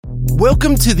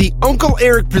Welcome to the Uncle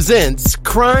Eric Presents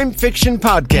Crime Fiction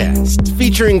Podcast,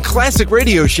 featuring classic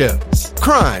radio shows,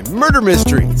 crime, murder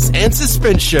mysteries, and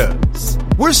suspense shows.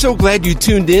 We're so glad you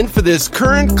tuned in for this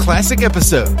current classic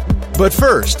episode. But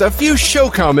first, a few show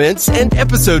comments and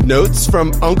episode notes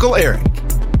from Uncle Eric.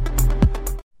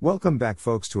 Welcome back,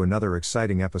 folks, to another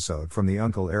exciting episode from the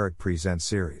Uncle Eric Presents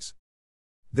series.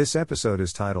 This episode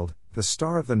is titled, The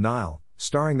Star of the Nile,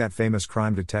 starring that famous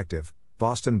crime detective,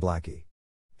 Boston Blackie.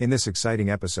 In this exciting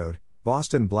episode,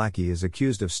 Boston Blackie is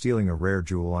accused of stealing a rare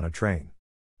jewel on a train.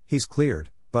 He's cleared,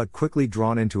 but quickly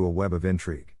drawn into a web of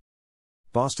intrigue.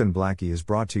 Boston Blackie is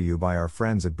brought to you by our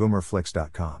friends at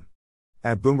BoomerFlix.com.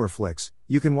 At BoomerFlix,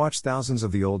 you can watch thousands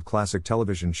of the old classic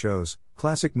television shows,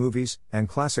 classic movies, and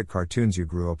classic cartoons you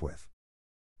grew up with.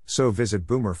 So visit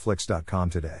BoomerFlix.com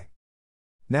today.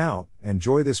 Now,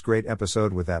 enjoy this great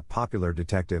episode with that popular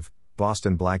detective,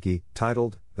 Boston Blackie,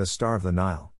 titled, The Star of the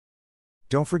Nile.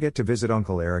 Don't forget to visit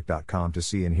UncleEric.com to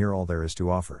see and hear all there is to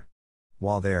offer.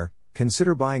 While there,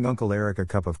 consider buying Uncle Eric a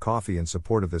cup of coffee in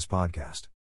support of this podcast.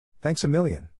 Thanks a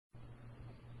million.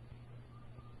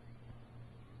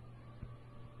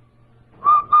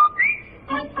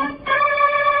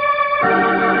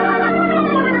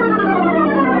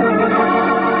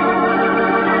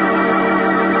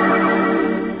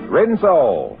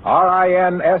 Rinso,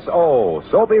 R-I-N-S-O,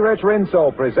 Soapy Rich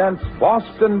Rinso presents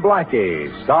Boston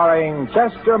Blackie, starring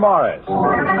Chester Morris.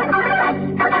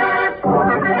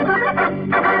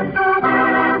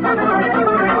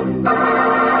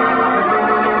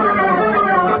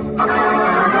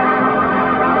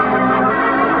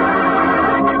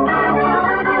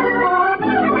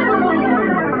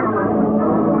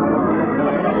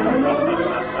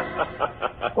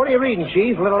 What are you reading,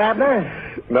 Chief? Little Abner?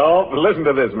 No, but listen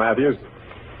to this, Matthews.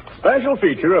 Special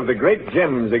feature of the Great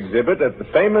Gems exhibit at the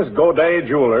famous Godet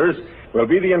Jewelers will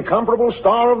be the incomparable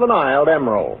Star of the Nile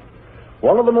emerald.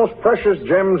 One of the most precious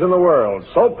gems in the world.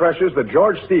 So precious that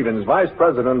George Stevens, vice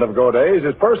president of Godet's,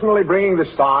 is personally bringing the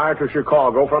star to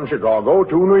Chicago from Chicago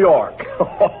to New York.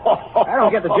 I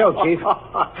don't get the joke, Chief.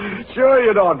 Sure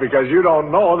you don't, because you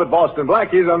don't know that Boston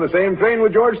Blackie's on the same train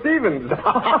with George Stevens.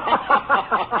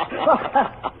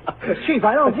 Chief,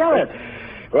 I don't get it.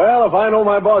 Well, if I know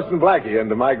my Boston Blackie, and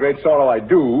to my great sorrow I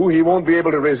do, he won't be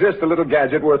able to resist a little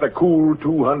gadget worth a cool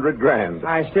 $200,000.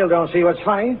 I still don't see what's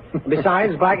funny.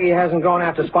 Besides, Blackie hasn't gone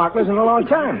after sparklers in a long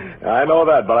time. I know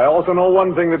that, but I also know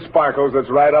one thing that sparkles that's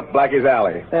right up Blackie's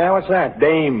alley. What's that?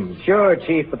 Dames. Sure,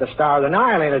 Chief, but the Star of the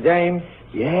Nile ain't a dame.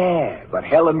 Yeah, but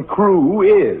Helen Carew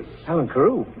is. Helen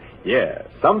Carew? Yeah,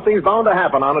 something's bound to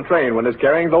happen on a train when it's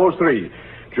carrying those three.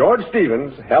 George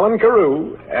Stevens, Helen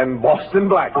Carew, and Boston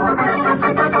Blackie.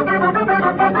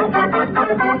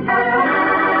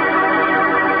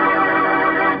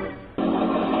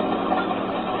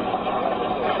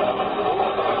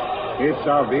 It's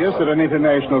obvious that an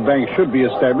international bank should be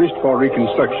established for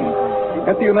reconstruction.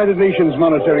 At the United Nations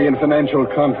Monetary and Financial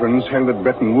Conference held at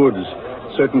Bretton Woods,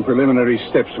 certain preliminary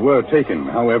steps were taken.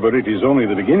 However, it is only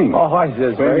the beginning. Oh, I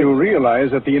says, when you realize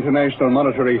that the International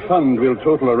Monetary Fund will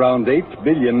total around $8.5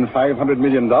 billion.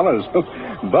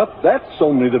 But that's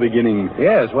only the beginning.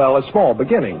 Yes, well, a small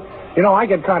beginning. You know, I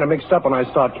get kind of mixed up when I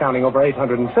start counting over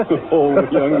 850. Oh,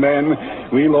 young man,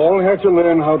 we'll all have to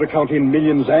learn how to count in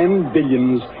millions and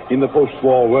billions in the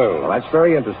post-war world. Well, that's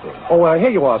very interesting. Oh, here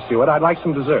you are, Stuart. I'd like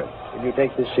some dessert. Will you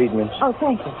take this seat, Miss? Oh,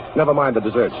 thank you. Never mind the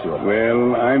dessert, Stuart.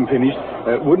 Well, I'm finished.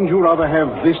 Wouldn't you rather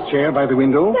have this chair by the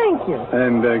window? Thank you.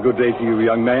 And good day to you,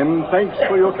 young man. Thanks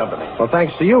for your company. Well,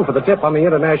 thanks to you for the tip on the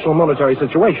international monetary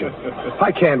situation.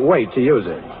 I can't wait to use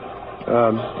it.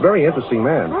 Very interesting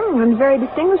man. Oh, and very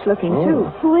distinguished looking,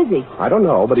 too. Who is he? I don't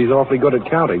know, but he's awfully good at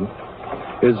counting.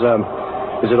 Is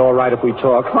it all right if we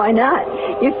talk? Why not?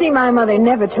 You see, my mother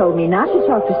never told me not to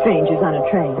talk to strangers on a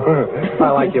train.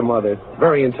 I like your mother.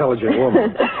 Very intelligent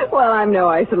woman. Well, I'm no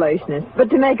isolationist.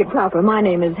 But to make it proper, my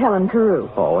name is Helen Carew.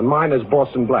 Oh, and mine is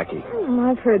Boston Blackie.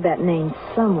 I've heard that name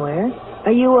somewhere.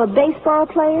 Are you a baseball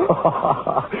player?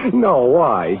 No,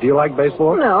 why? Do you like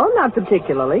baseball? No, not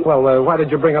particularly. Well, why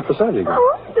did you bring up the subject?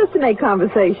 Oh, just to make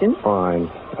conversation. Fine.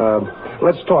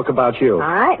 Let's talk about you. All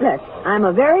right, let's. I'm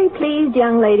a very pleased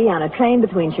young lady on a train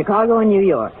between Chicago and New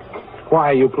York. Why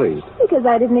are you pleased? Because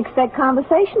I didn't expect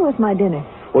conversation with my dinner.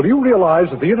 Well, do you realize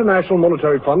that the International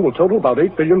Monetary Fund will total about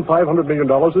 $8.5 billion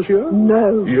this year?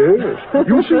 No. Yes.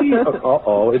 You see?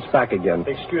 Uh-oh, it's back again.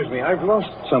 Excuse me, I've lost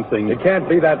something. It can't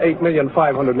be that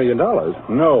 $8.5 million.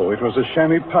 No, it was a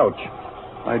chamois pouch.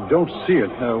 I don't see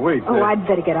it. Wait. Oh, I'd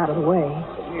better get out of the way.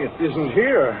 It isn't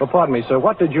here. Oh, pardon me, sir.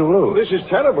 What did you lose? This is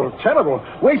terrible, terrible.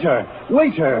 Waiter!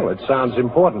 Oh, it sounds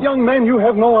important. Young man, you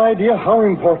have no idea how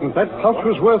important. That pouch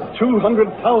was worth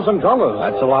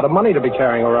 $200,000. That's a lot of money to be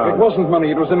carrying around. It wasn't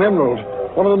money. It was an emerald.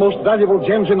 One of the most valuable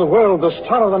gems in the world, the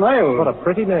Star of the Nile. What a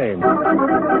pretty name.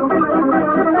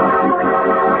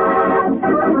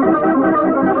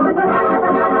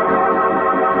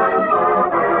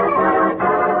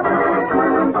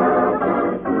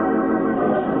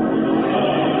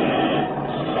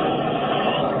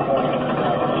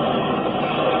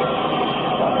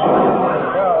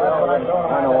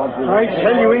 I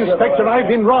tell you, Inspector, I've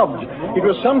been robbed. It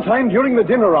was sometime during the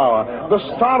dinner hour. The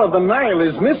Star of the Nile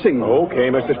is missing. Okay,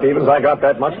 Mr. Stevens, I got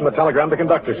that much from the telegram the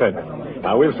conductor sent.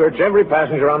 Now, we'll search every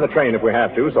passenger on the train if we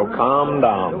have to, so calm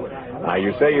down. Now,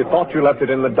 you say you thought you left it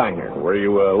in the diner. Were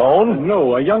you alone?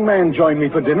 No, a young man joined me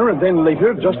for dinner, and then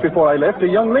later, just before I left, a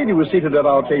young lady was seated at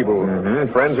our table.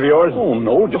 Mm-hmm. Friends of yours? Oh,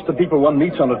 no, just the people one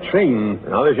meets on a train.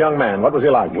 Now, this young man, what was he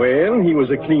like? Well, he was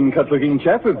a clean-cut-looking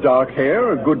chap with dark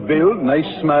hair, a good build, nice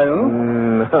smile.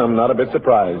 I'm not a bit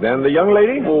surprised. And the young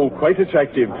lady? Oh, quite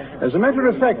attractive. As a matter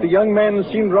of fact, the young man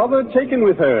seemed rather taken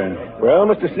with her. Well,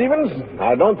 Mr. Stevens,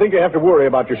 I don't think you have to worry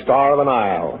about your Star of the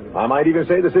Nile. I might even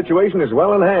say the situation is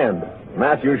well in hand.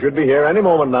 Matthew should be here any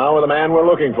moment now with the man we're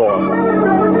looking for.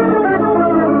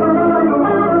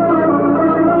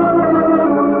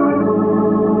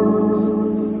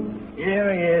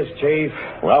 Here he is, Chief.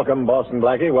 Welcome, Boston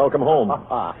Blackie. Welcome home.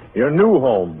 Your new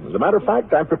home. As a matter of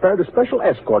fact, I've prepared a special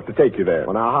escort to take you there.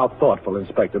 Well, now, how thoughtful,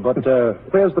 Inspector. But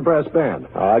where's the brass band?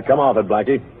 All right, come off it,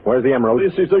 Blackie. Where's the emerald?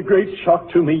 This is a great shock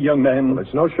to me, young man. Well,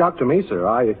 it's no shock to me, sir.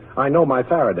 I know my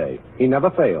Faraday. He never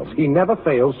fails. He never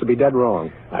fails to be dead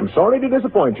wrong. I'm sorry to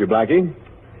disappoint you, Blackie.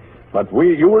 But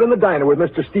you were in the diner with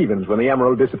Mr. Stevens when the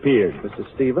emerald disappeared. Mr.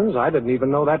 Stevens? I didn't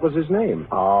even know that was his name.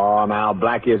 Oh, now,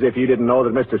 Blackie, as if you didn't know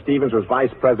that Mr. Stevens was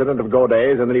vice president of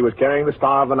Goday's and that he was carrying the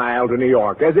Star of the Nile to New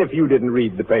York. As if you didn't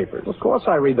read the papers. Of course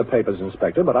I read the papers,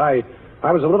 Inspector, but I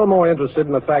was a little more interested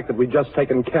in the fact that we'd just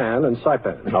taken Cannes and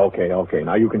Saipan. Okay.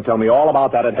 Now, you can tell me all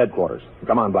about that at headquarters.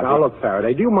 Come on, Blackie. Now, look,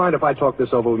 Faraday, do you mind if I talk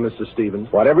this over with Mr.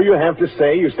 Stevens? Whatever you have to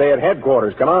say, you say at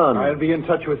headquarters. Come on. I'll be in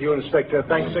touch with you, Inspector.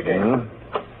 Thanks again. Mm-hmm.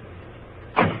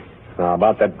 Now,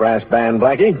 about that brass band,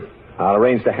 Blackie, I'll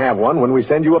arrange to have one when we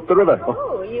send you up the river.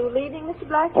 Oh, are you leaving, Mr.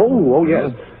 Blackie? Oh,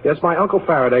 yes. Yes, my Uncle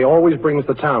Faraday always brings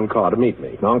the town car to meet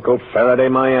me. Uncle Faraday,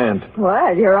 my aunt.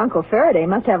 Well, your Uncle Faraday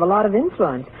must have a lot of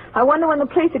influence. I wonder when the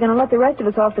police are going to let the rest of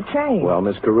us off the train. Well,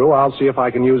 Miss Carew, I'll see if I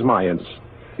can use my ins.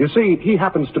 You see, he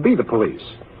happens to be the police.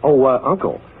 Oh,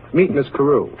 Uncle, meet Miss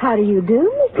Carew. How do you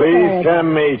do, Mr. Pleased Faraday? to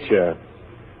meet you.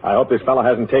 I hope this fellow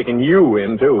hasn't taken you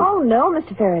in, too. Oh, no,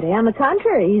 Mr. Faraday. On the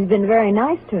contrary, he's been very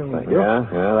nice to me. Yeah,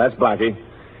 that's Blackie.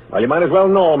 Well, you might as well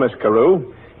know, Miss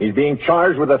Carew. He's being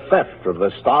charged with the theft of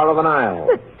the Star of the Nile.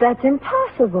 But that's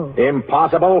impossible.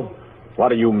 Impossible? What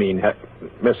do you mean,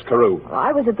 Miss Carew? Well,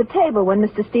 I was at the table when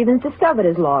Mr. Stevens discovered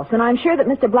his loss, and I'm sure that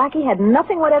Mr. Blackie had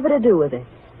nothing whatever to do with it.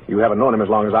 You haven't known him as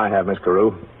long as I have, Miss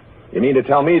Carew. You mean to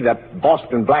tell me that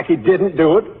Boston Blackie didn't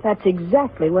do it? That's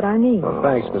exactly what I mean. Well,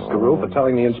 thanks, Miss Carew, for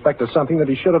telling the inspector something that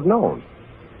he should have known.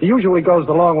 He usually goes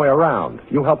the long way around.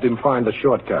 You helped him find the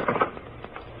shortcut.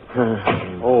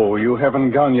 Oh, you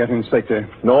haven't gone yet, Inspector.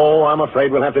 No, I'm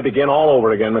afraid we'll have to begin all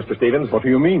over again, Mr. Stevens. What do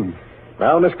you mean?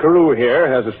 Well, Miss Carew here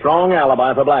has a strong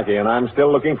alibi for Blackie, and I'm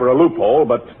still looking for a loophole,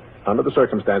 but under the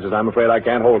circumstances, I'm afraid I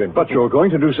can't hold him. But you're going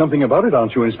to do something about it,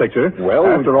 aren't you, Inspector? Well,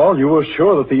 after all, you were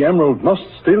sure that the emerald must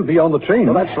still be on the train.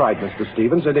 Well, that's right, Mr.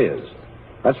 Stevens, it is.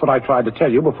 That's what I tried to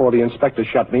tell you before the inspector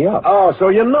shut me up. Oh, so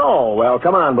you know. Well,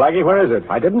 come on, Blackie, where is it?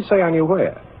 I didn't say I knew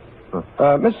where.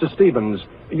 Mr. Stevens,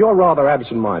 you're rather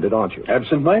absent-minded, aren't you?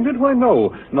 Absent-minded? Why,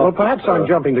 no. Well, perhaps I'm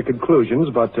jumping to conclusions,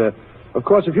 but, of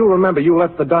course, if you'll remember, you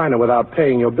left the diner without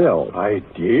paying your bill. I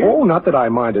did? Oh, not that I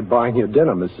minded buying your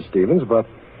dinner, Mr. Stevens, but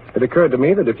it occurred to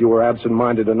me that if you were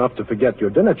absent-minded enough to forget your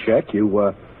dinner check,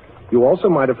 you also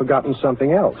might have forgotten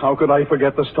something else. How could I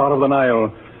forget the Star of the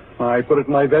Nile? I put it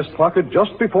in my vest pocket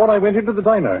just before I went into the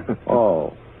diner.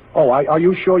 Are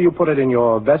you sure you put it in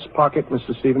your vest pocket,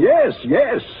 Mr. Stevens?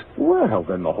 Yes. Well,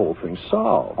 then the whole thing's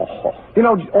solved. You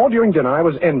know, all during dinner I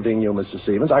was envying you, Mr.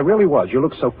 Stevens. I really was. You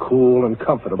looked so cool and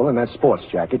comfortable in that sports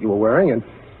jacket you were wearing,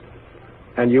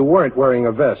 and you weren't wearing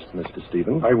a vest, Mr.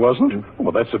 Stevens. I wasn't?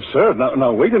 Well, that's absurd.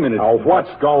 Now, wait a minute. Oh, what's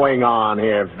going on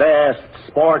here? Vests,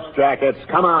 sports jackets.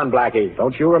 Come on, Blackie.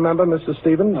 Don't you remember, Mr.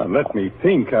 Stevens? Let me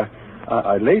think.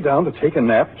 I lay down to take a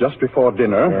nap just before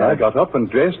dinner. Yeah. I got up and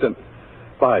dressed, and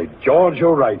By George,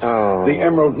 you're right. Oh. The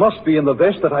emerald must be in the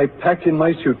vest that I packed in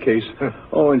my suitcase.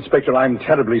 Oh, Inspector, I'm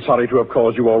terribly sorry to have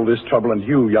caused you all this trouble, and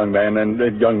you, young man,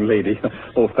 and young lady.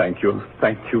 Oh, thank you.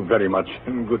 Thank you very much,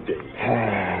 and good day.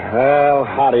 Well,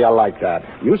 how do you like that?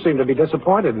 You seem to be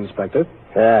disappointed, Inspector.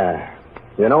 Yeah.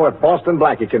 You know, if Boston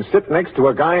Blackie can sit next to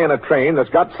a guy in a train that's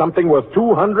got something worth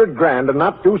 $200,000 and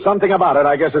not do something about it,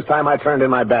 I guess it's time I turned in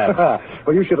my bag.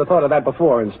 Well, you should have thought of that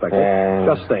before, Inspector.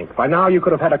 Just think. By now, you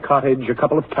could have had a cottage, a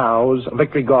couple of cows, a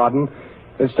victory garden,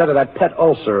 instead of that pet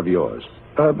ulcer of yours.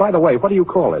 By the way, what do you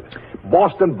call it?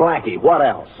 Boston Blackie. What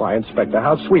else? Why, Inspector,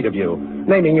 how sweet of you.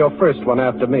 Naming your first one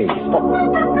after me.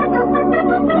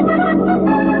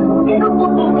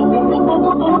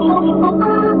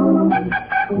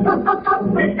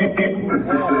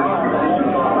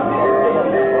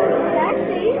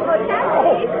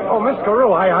 Oh, Miss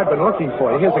Carew, I've been looking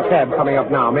for you. Here's a cab coming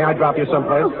up now. May I drop you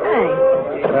someplace? Oh,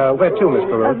 thanks. Where to, Miss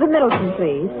Carew? The Middleton,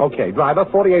 please. Okay, driver,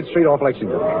 48th Street off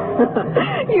Lexington.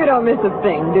 You don't miss a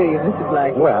thing, do you, Mr.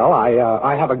 Black? Well,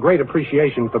 I have a great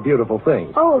appreciation for beautiful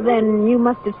things. Oh, then you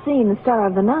must have seen the Star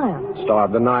of the Nile. Star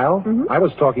of the Nile? Mm-hmm. I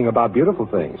was talking about beautiful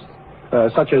things.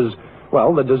 Such as,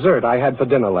 well, the dessert I had for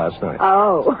dinner last night.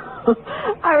 Oh.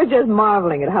 I was just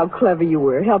marveling at how clever you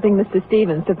were, helping Mr.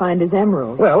 Stevens to find his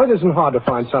emerald. Well, it isn't hard to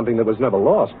find something that was never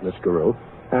lost, Miss Carew.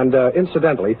 And,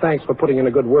 incidentally, thanks for putting in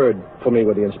a good word for me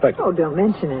with the inspector. Oh, don't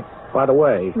mention it. By the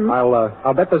way,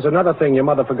 I'll bet there's another thing your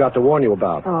mother forgot to warn you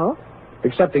about. Oh?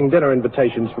 Accepting dinner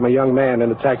invitations from a young man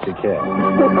in a taxi cab.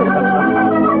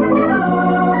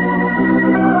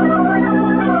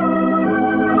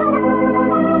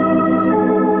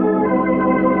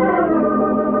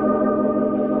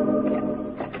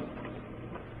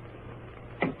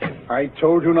 I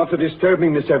told you not to disturb me,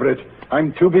 Miss Everett.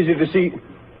 I'm too busy to see...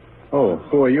 Oh,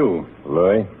 who are you?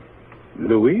 Louis?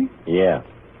 Louis? Yeah.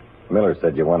 Miller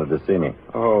said you wanted to see me.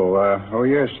 Oh,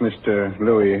 yes, Mr.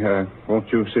 Louis.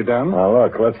 Won't you sit down? Now,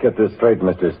 look, let's get this straight,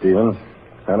 Mr. Stevens.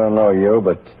 I don't know you,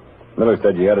 but Miller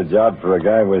said you had a job for a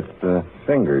guy with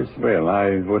fingers. Well,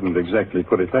 I wouldn't exactly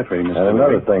put it that way, Mr. And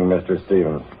another Louis. thing, Mr.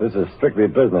 Stevens. This is strictly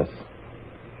business.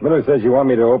 Miller says you want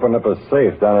me to open up a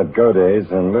safe down at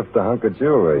Goday's and lift a hunk of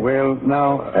jewelry. Well,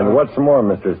 now... And what's more,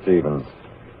 Mr. Stevens,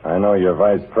 I know you're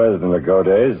vice president of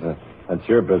Goday's. That's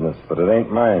your business, but it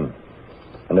ain't mine.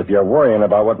 And if you're worrying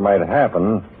about what might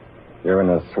happen, you're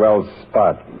in a swell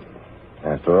spot.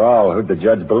 After all, who'd the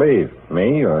judge believe,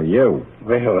 me or you?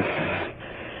 Well,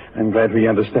 I'm glad we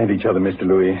understand each other, Mr.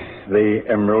 Louis. The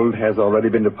emerald has already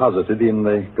been deposited in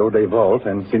the Goday vault,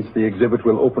 and since the exhibit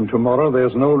will open tomorrow,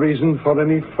 there's no reason for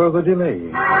any further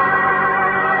delay.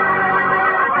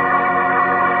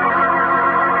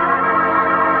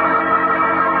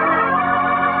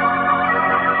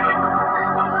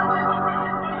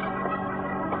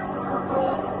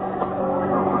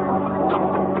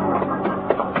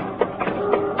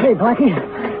 Hey, Blackie.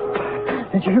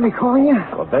 Did you hear me calling you?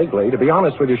 Well, vaguely. To be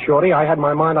honest with you, Shorty, I had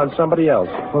my mind on somebody else.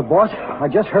 Well, boss, I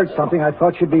just heard something I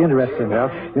thought you'd be interested in. Yeah?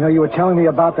 You know, you were telling me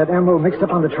about that emerald mixed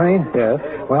up on the train? Yeah?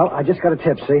 Well, I just got a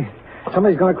tip, see?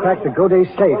 Somebody's going to crack the Goday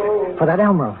safe for that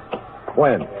emerald.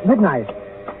 When? Midnight.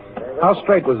 How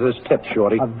straight was this tip,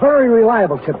 Shorty? A very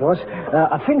reliable tip, boss.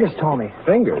 A Fingers told me.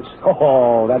 Fingers?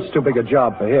 Oh, that's too big a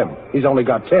job for him. He's only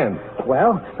got 10.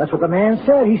 Well, that's what the man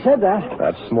said. He said that.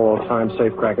 That small-time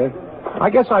safecracker. I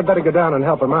guess I'd better go down and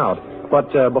help him out.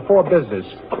 But before business,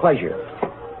 pleasure.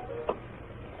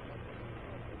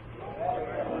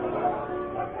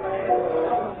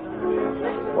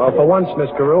 Well, for once, Miss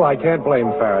Carew, I can't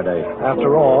blame Faraday.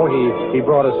 After all, he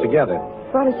brought us together.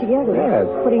 Brought us together? Yes.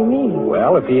 What do you mean?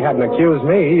 Well, if he hadn't accused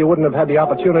me, you wouldn't have had the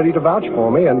opportunity to vouch for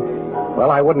me, and,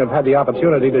 well, I wouldn't have had the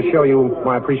opportunity to show you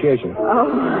my appreciation. Oh,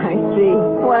 I see.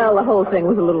 Well, the whole thing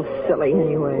was a little silly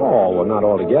anyway. Oh, well, not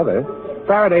altogether.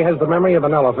 Faraday has the memory of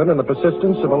an elephant and the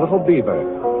persistence of a little beaver.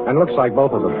 And looks like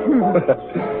both of them.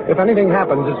 If anything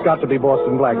happens, it's got to be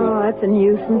Boston Blackie. Oh, that's a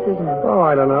nuisance, isn't it? Oh,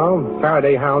 I don't know.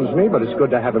 Faraday hounds me, but it's good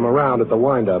to have him around at the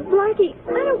wind-up. Blackie,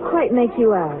 I don't quite make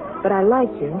you out, but I like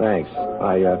you. Thanks.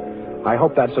 I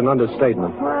hope that's an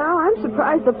understatement. Well, I'm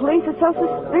surprised the police are so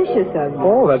suspicious of you.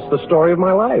 Oh, that's the story of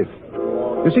my life.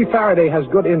 You see, Faraday has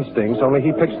good instincts, only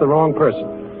he picks the wrong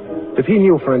person. If he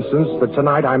knew, for instance, that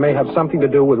tonight I may have something to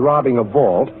do with robbing a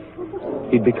vault,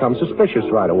 he'd become suspicious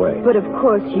right away. But, of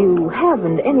course, you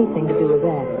haven't anything to do with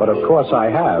that. But, of course, I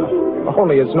have.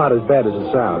 Only it's not as bad as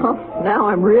it sounds. Oh, now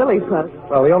I'm really puzzled.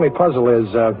 Well, the only puzzle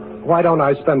is, why don't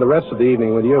I spend the rest of the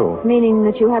evening with you? Meaning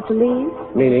that you have to leave?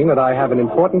 Meaning that I have an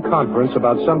important conference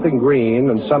about something green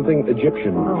and something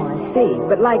Egyptian. Oh, I see.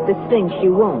 But like the Sphinx,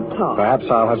 you won't talk. Perhaps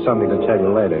I'll have something to tell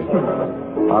you later.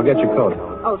 I'll get your coat.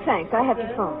 Oh, thanks. I have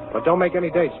your phone. But don't make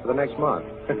any dates for the next month.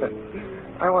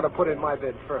 I want to put in my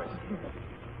bid first.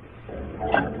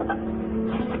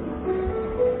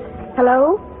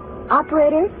 Hello?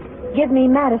 Operator, give me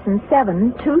Madison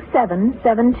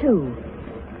 72772.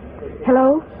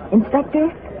 Hello?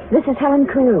 Inspector, this is Helen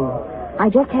Carew. I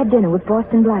just had dinner with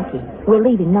Boston Blackie. We're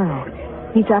leaving now.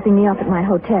 He's dropping me off at my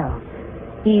hotel.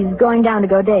 He's going down to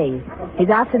Goday's. He's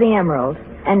out to the Emerald.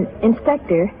 And,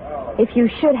 Inspector, if you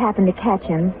should happen to catch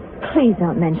him, please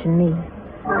don't mention me.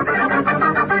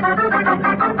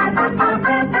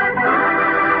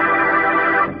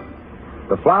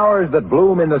 The flowers that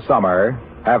bloom in the summer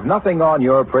have nothing on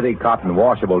your pretty cotton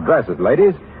washable dresses,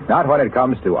 ladies. Not when it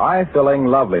comes to eye-filling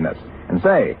loveliness. And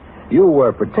say, you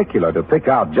were particular to pick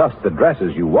out just the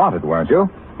dresses you wanted, weren't you?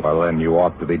 Well, then you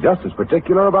ought to be just as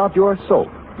particular about your soap.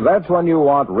 That's when you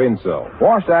want Rinso.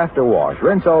 Wash after wash,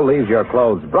 Rinso leaves your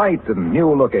clothes bright and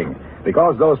new-looking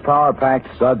because those power-packed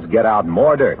suds get out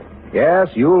more dirt. Yes,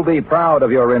 you'll be proud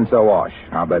of your Rinso wash.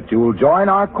 I'll bet you'll join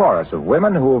our chorus of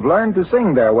women who've learned to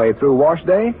sing their way through wash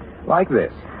day like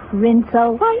this.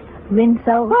 Rinso white,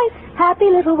 happy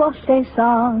little wash day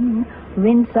song.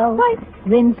 Rinso white,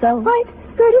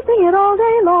 Gertie sing it all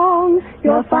day long.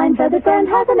 Your fine feathered friend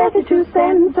has a message to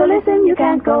send, so listen, you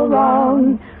can't go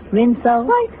wrong. Rinso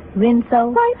white,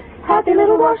 happy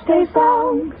little wash day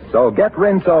song. So get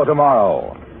Rinso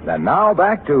tomorrow. Then now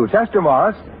back to Chester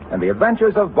Morris and the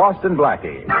adventures of Boston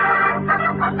Blackie.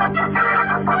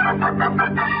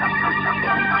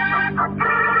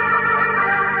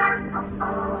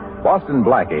 Boston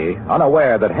Blackie,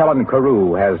 unaware that Helen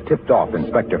Carew has tipped off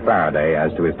Inspector Faraday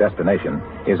as to his destination,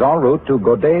 is en route to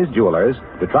Goday's Jewelers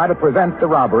to try to prevent the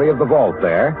robbery of the vault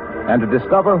there and to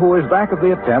discover who is back of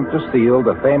the attempt to steal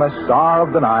the famous Star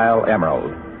of the Nile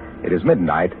emerald. It is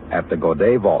midnight at the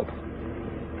Goday Vault.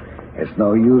 It's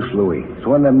no use, Louis. It's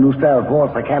one of them new-style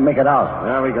vaults. I can't make it out.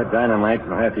 Well, we got dynamite.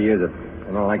 We'll have to use it.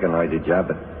 I don't like a noisy job,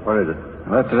 but what is it?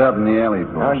 Left it out in the alley,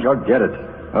 boss. Go get it.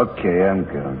 Okay, I'm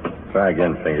going. Try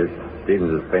again, Fingers.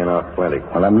 Stevens is paying off plenty.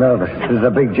 Well, I'm nervous. This is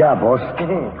a big job, boss.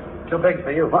 Too big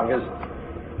for you, Fingers.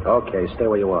 Okay, stay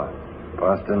where you are.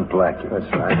 Boston Blackie.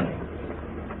 That's right.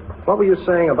 What were you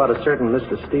saying about a certain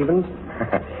Mr. Stevens?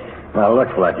 Now, look,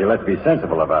 Blackie, let's be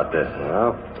sensible about this.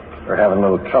 Well, we're having a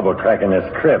little trouble cracking this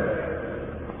crib.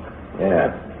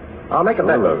 Yeah. I'll make a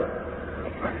bet.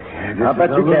 I'll bet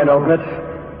you can't open it.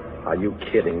 Are you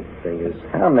kidding, Fingers?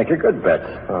 I'll make a good bet.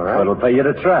 All right. So it'll pay you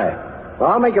to try. Well,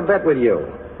 I'll make a bet with you.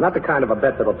 Not the kind of a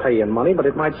bet that'll pay you in money, but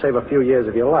it might save a few years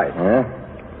of your life. Yeah?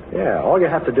 Yeah, all you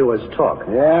have to do is talk.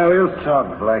 Yeah, we'll talk,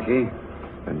 Blackie.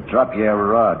 And drop your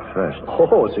rod first.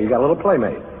 Oh, so you got a little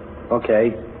playmate.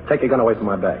 Okay, take your gun away from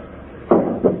my back.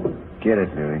 Get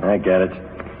it, Louis. I get it.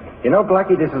 You know,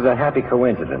 Blackie, this is a happy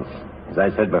coincidence. As I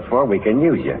said before, we can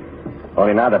use you.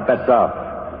 Only now the bet's off.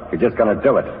 You're just going to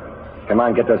do it. Come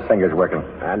on, get those fingers working.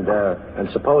 And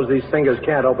suppose these fingers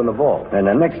can't open the vault. And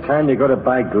the next time you go to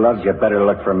buy gloves, you better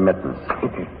look for mittens.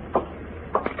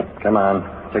 Come on,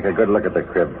 take a good look at the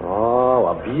crib. Oh,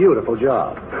 a beautiful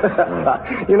job.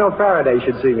 You know, Faraday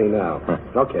should see me now.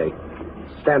 Okay.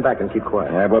 Stand back and keep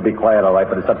quiet. Yeah, we'll be quiet, all right,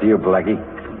 but it's up to you, Blackie.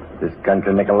 This gun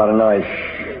can make a lot of noise.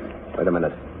 Wait a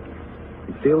minute.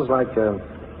 It feels like, there's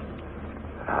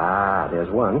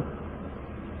one.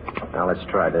 Now, let's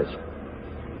try this.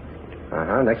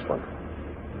 Next one.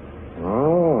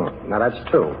 Oh, now that's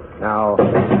two. Now...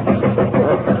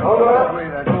 Hold it up. Bring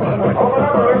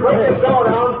your door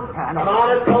down. Come on,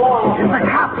 let's go on. It's the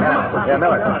cop. Yeah,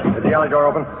 Miller. Is the alley door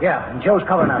open? Yeah, and Joe's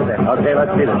covering out there. Okay,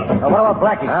 let's beat it. What about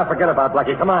Blackie? Forget about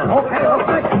Blackie. Come on.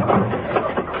 Okay.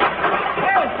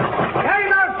 Hey,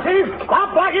 now, Steve. Stop,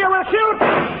 Blackie, or we'll shoot.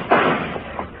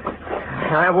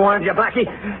 I warned you, Blackie.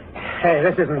 Hey,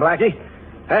 this isn't Blackie.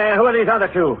 Hey, who are these other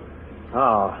two?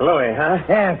 Oh, Louis, huh?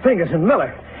 Yeah, Fingers and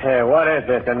Miller. Hey, what is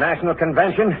this, a national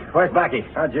convention? Where's Blackie?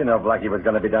 How'd you know Blackie was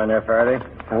going to be down there, Faraday?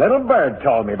 A little bird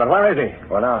told me, but where is he?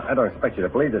 Well, now, I don't expect you to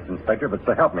believe this, Inspector, but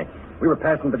so help me. We were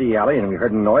passing by the alley, and we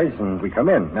heard a noise, and we come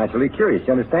in. Naturally curious,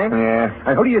 you understand? Yeah.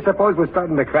 And who do you suppose was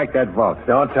starting to crack that vault?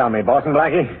 Don't tell me. Boston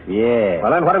Blackie? Yeah.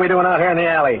 Well, then what are we doing out here in the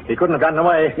alley? He couldn't have gotten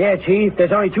away. Yeah, Chief,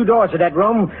 there's only two doors to that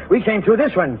room. We came through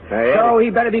this one. Hey, so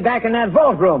he better be back in that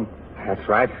vault room. That's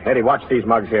right. Eddie, watch these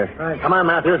mugs here. Right. Come on,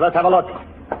 Matthews, let's have a look.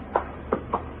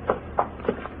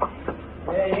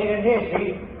 Ain't in here,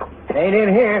 Chief. Ain't in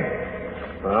here.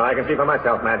 Well, I can see for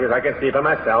myself, Matthews. I can see for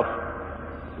myself.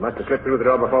 Must have slipped through the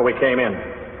door before we came in.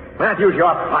 Matthews,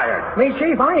 you're fired. Me,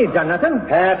 Chief, I ain't done nothing.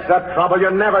 That's the trouble.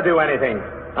 You never do anything.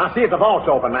 I'll see if the vault's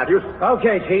open, Matthews.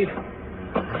 Okay, Chief.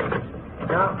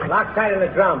 Now, lock sight of the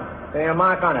drum. There's a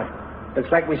mark on it.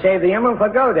 Looks like we saved the emerald for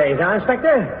go days, huh,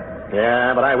 Inspector?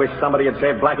 Yeah, but I wish somebody had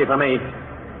saved Blackie for me.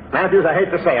 Matthews, I hate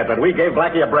to say it, but we gave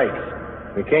Blackie a break.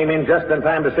 We came in just in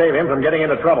time to save him from getting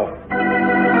into trouble.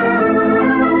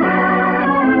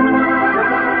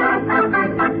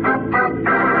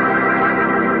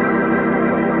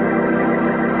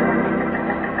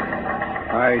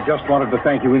 I just wanted to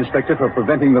thank you, Inspector, for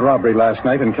preventing the robbery last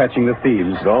night and catching the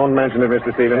thieves. Don't mention it,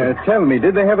 Mr. Stevens. Tell me,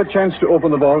 did they have a chance to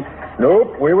open the vault?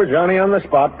 Nope, we were Johnny on the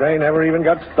spot. They never even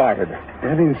got started.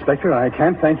 Well, Inspector, I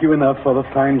can't thank you enough for the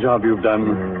fine job you've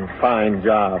done. Fine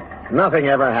job. Nothing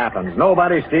ever happens.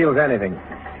 Nobody steals anything.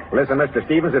 Listen, Mr.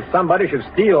 Stevens, if somebody should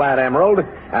steal that emerald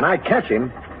and I catch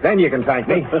him, then you can thank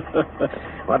me.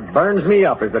 What burns me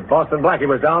up is that Boston Blackie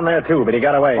was down there, too, but he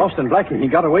got away. Boston Blackie, he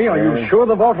got away? Are you sure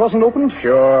the vault wasn't opened?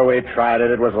 Sure, we tried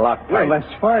it. It was locked tight. Well,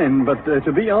 that's fine, but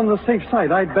to be on the safe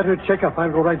side, I'd better check up.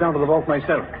 I'll go right down to the vault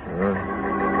myself.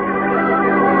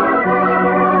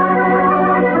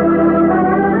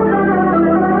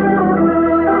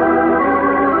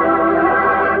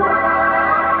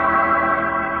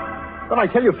 But I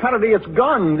tell you, Faraday, it's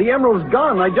gone. The emerald's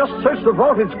gone. I just searched the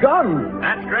vault. It's gone.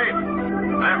 That's great.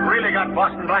 I've really got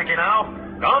Boston Blackie now.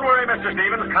 Don't worry, Mr.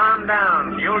 Stevens. Calm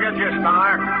down. You'll get your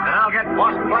star, and I'll get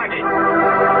Boston Blackie.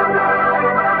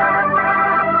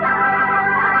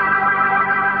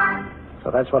 So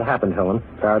that's what happened, Helen.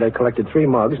 Faraday collected 3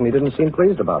 mugs, and he didn't seem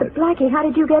pleased about it. Blackie, how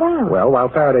did you get out? Well, while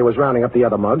Faraday was rounding up the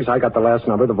other mugs, I got the last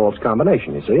number of the vault's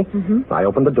combination, you see? Mm-hmm. I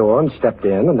opened the door and stepped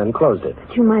in and then closed it.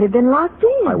 But you might have been locked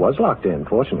in. I was locked in,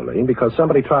 fortunately, because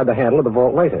somebody tried the handle of the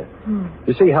vault later.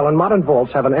 You see, Helen, modern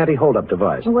vaults have an anti-hold-up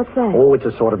device. What's that? Oh, it's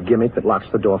a sort of gimmick that locks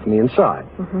the door from the inside.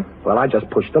 Well, I just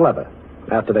pushed the lever.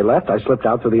 After they left, I slipped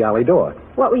out through the alley door.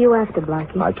 What were you after,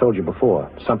 Blackie? I told you before.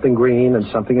 Something green and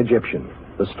something Egyptian.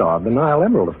 The Star of the Nile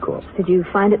emerald, of course. Did you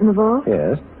find it in the vault?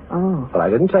 Yes. Oh. But I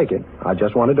didn't take it. I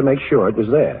just wanted to make sure it was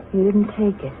there. You didn't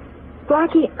take it.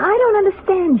 Blackie, I don't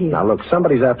understand you. Now, look,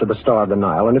 somebody's after the Star of the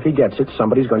Nile, and if he gets it,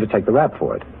 somebody's going to take the rap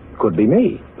for it. Could be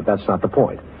me, but that's not the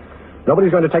point.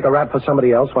 Nobody's going to take a rap for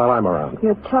somebody else while I'm around.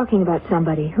 You're talking about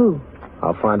somebody. Who?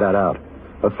 I'll find that out.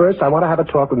 But first, I want to have a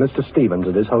talk with Mr. Stevens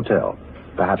at his hotel.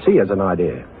 Perhaps he has an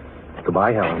idea.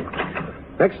 Goodbye, Helen.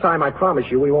 Next time, I promise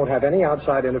you, we won't have any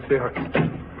outside interference.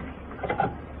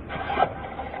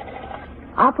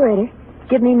 Operator,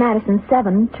 give me Madison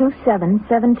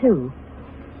 72772.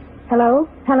 Hello?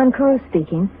 Helen Carew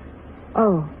speaking.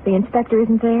 Oh, the inspector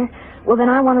isn't there? Well, then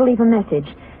I want to leave a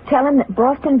message. Tell him that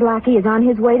Boston Blackie is on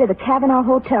his way to the Cavanaugh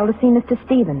Hotel to see Mr.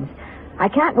 Stevens. I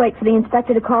can't wait for the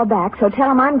inspector to call back, so tell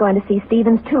him I'm going to see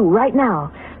Stevens, too, right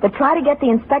now. But try to get the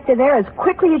inspector there as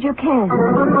quickly as you can.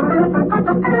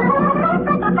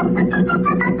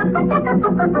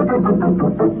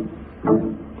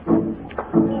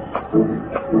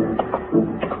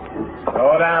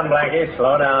 Slow down, Blackie.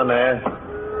 Slow down there.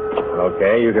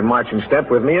 Okay, you can march in step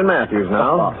with me and Matthews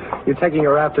now. You taking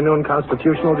your afternoon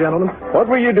constitutional, gentlemen? What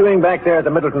were you doing back there at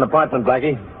the Middleton apartment,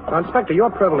 Blackie? Now, Inspector,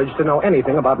 you're privileged to know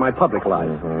anything about my public life.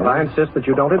 But I insist that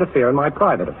you don't interfere in my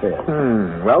private affairs.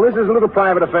 Well, this is a little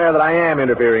private affair that I am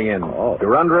interfering in.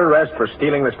 You're under arrest for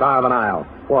stealing the Star of the Nile.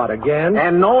 What, again?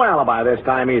 And no alibi this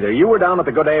time either. You were down at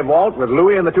the Godet vault with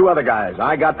Louis and the 2 other guys.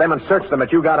 I got them and searched them,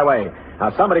 but you got away. Now,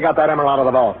 somebody got that emerald out of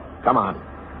the vault. Come on.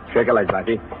 Shake a leg,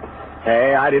 Blackie.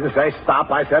 Hey, I didn't say stop.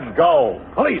 I said go.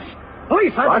 Police!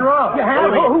 Police, I've been robbed. You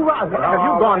have? Who robbed? Have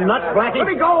you gone nuts, Blackie?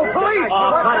 Let me go, police!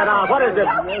 Oh, cut it out. What is it?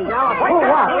 Who,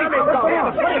 what? Let me go.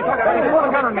 Put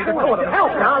a gun on me, the 2 of them.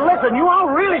 Help. Now, listen, you all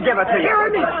really give it to you.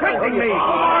 Hear me, threatening me.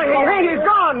 Oh, hey, he's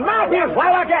gone. Matthews,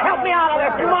 why don't you help me out of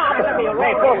this? Come on.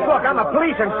 Hey, folks, look, I'm a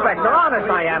police inspector. Honest,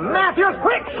 I am. Matthews,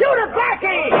 quick, shoot at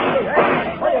Blackie!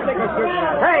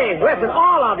 Hey, listen,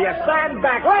 all of you, stand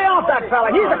back. Lay off that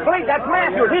fella. He's a police. That's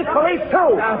Matthews. He's police,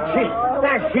 too. Chief.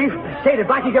 Thanks, Chief. Say,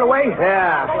 did Blackie get away?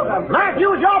 Yeah.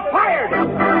 Matthews, you're fired!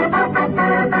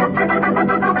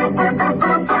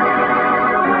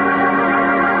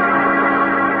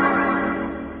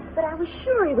 But I was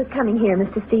sure he was coming here,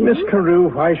 Mr. Stevens. Miss Carew,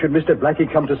 why should Mr.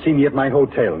 Blackie come to see me at my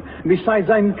hotel? Besides,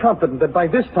 I'm confident that by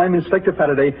this time Inspector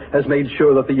Faraday has made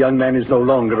sure that the young man is no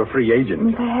longer a free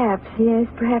agent. Perhaps, yes,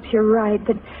 perhaps you're right.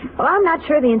 But, well, I'm not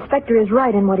sure the inspector is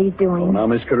right in what he's doing. Oh, now,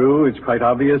 Miss Carew, it's quite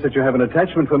obvious that you have an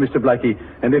attachment for Mr. Blackie,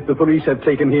 and if the police have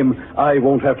taken him, I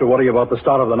won't have to worry about the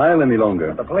Star of the Nile any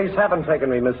longer. The police haven't taken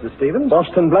me, Mr. Stevens.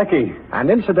 Boston Blackie. And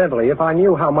incidentally, if I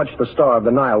knew how much the Star of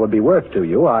the Nile would be worth to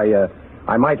you,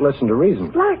 I might listen to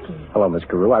reason. Blackie. Hello, Miss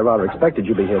Carew. I rather expected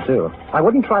you'd be here, too. I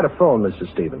wouldn't try to phone Mr.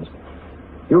 Stevens.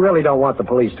 You really don't want the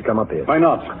police to come up here. Why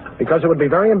not? Because it would be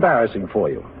very embarrassing for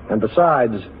you. And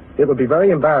besides, it would be very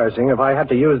embarrassing if I had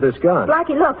to use this gun.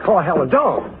 Blackie, look. Oh, Helen,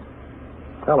 don't.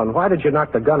 Helen, why did you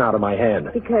knock the gun out of my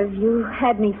hand? Because you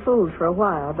had me fooled for a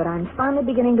while, but I'm finally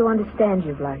beginning to understand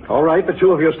you, Blackie. All right, the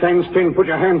two of you stand still and put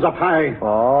your hands up high.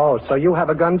 Oh, so you have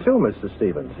a gun too, Mr.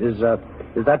 Stevens.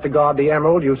 Is that to guard the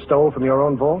emerald you stole from your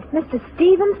own vault? Mr.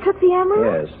 Stevens took the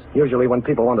emerald? Yes. Usually when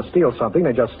people want to steal something,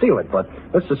 they just steal it, but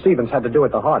Mr. Stevens had to do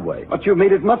it the hard way. But you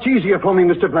made it much easier for me,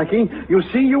 Mr. Blackie. You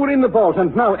see, you were in the vault,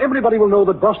 and now everybody will know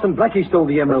that Boston Blackie stole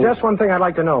the emerald. Just one thing I'd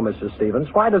like to know, Mr. Stevens.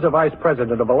 Why does a vice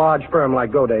president of a large firm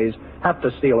like Goday's have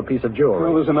to steal a piece of jewelry?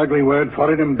 Well, there's an ugly word for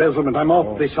it, embezzlement. I'm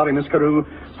awfully sorry, Miss Carew.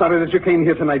 Sorry that you came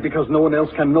here tonight because no one else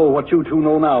can know what you two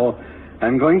know now.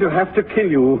 I'm going to have to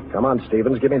kill you. Come on,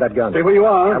 Stevens. Give me that gun. Stay where you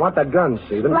are. I want that gun,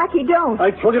 Stevens. Blackie, don't.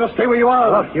 I told you to stay where you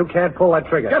are. Look, you can't pull that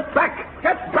trigger. Get back!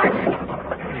 Get back!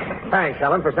 Thanks,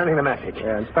 Helen, for sending the message.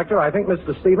 Inspector, I think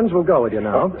Mr. Stevens will go with you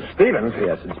now. Stevens?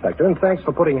 Yes, Inspector, and thanks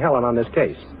for putting Helen on this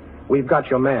case. We've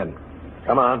got your man.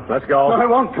 Come on, let's go. No, I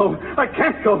won't go. I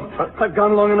can't go. I've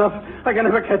gone long enough. I can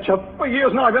never catch up. For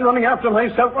years now, I've been running after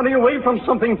myself, running away from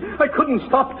something. I couldn't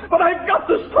stop, but I've got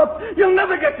to stop. You'll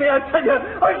never get me, I tell you.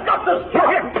 I've got to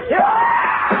stop.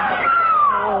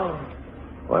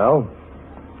 Well,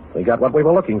 we got what we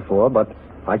were looking for, but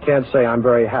I can't say I'm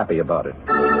very happy about it.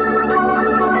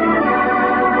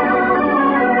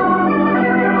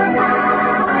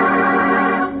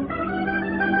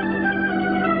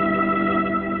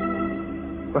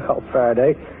 Well,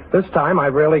 Faraday, this time I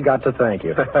really got to thank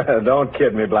you. Don't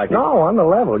kid me, Blackie. No, on the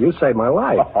level. You saved my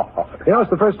life. You know,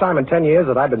 it's the first time in 10 years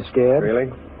that I've been scared.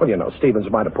 Really? Well, you know, Stevens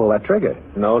might have pulled that trigger.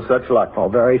 No such luck. Oh,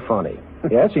 very funny.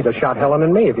 Yes, he'd have shot Helen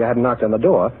and me if you hadn't knocked on the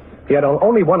door. He had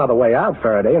only one other way out,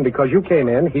 Faraday, and because you came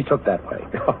in, he took that way.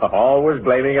 Always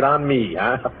blaming it on me,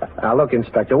 huh? Now, look,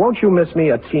 Inspector, won't you miss me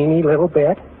a teeny little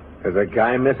bit? Does a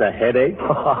guy miss a headache?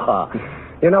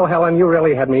 You know, Helen, you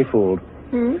really had me fooled.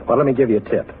 Well, let me give you a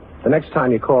tip. The next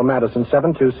time you call Madison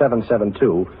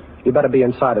 72772, you better be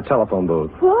inside a telephone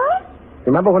booth. What?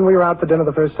 Remember when we were out for dinner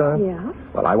the first time? Yeah.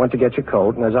 Well, I went to get your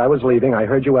coat, and as I was leaving, I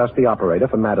heard you ask the operator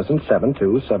for Madison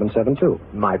 72772.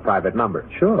 My private number.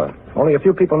 Sure. Only a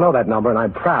few people know that number, and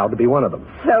I'm proud to be one of them.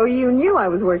 So you knew I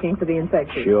was working for the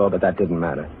inspector? Sure, but that didn't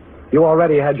matter. You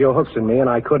already had your hooks in me, and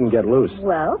I couldn't get loose.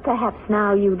 Well, perhaps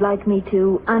now you'd like me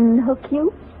to unhook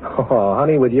you? Oh,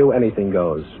 honey, with you, anything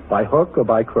goes. By hook or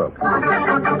by crook.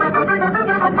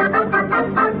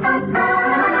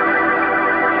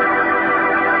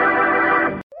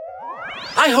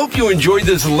 I hope you enjoyed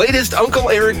this latest Uncle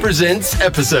Eric Presents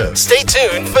episode. Stay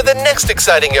tuned for the next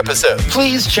exciting episode.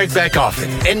 Please check back often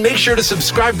and make sure to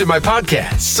subscribe to my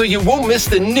podcast so you won't miss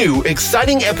the new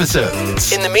exciting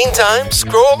episodes. In the meantime,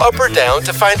 scroll up or down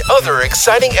to find other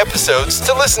exciting episodes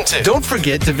to listen to. Don't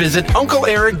forget to visit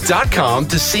UncleEric.com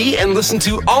to see and listen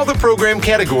to all the program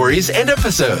categories and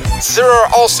episodes. There are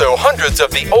also hundreds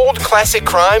of the old classic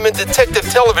crime and detective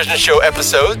television show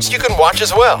episodes you can watch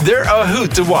as well. They're a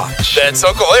hoot to watch. That's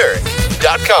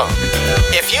UncleEric.com.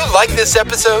 If you like this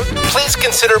episode, please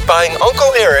consider buying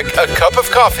Uncle Eric a cup of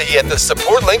coffee at the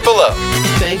support link below.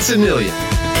 Thanks a million.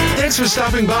 Thanks for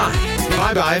stopping by.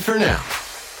 Bye-bye for now.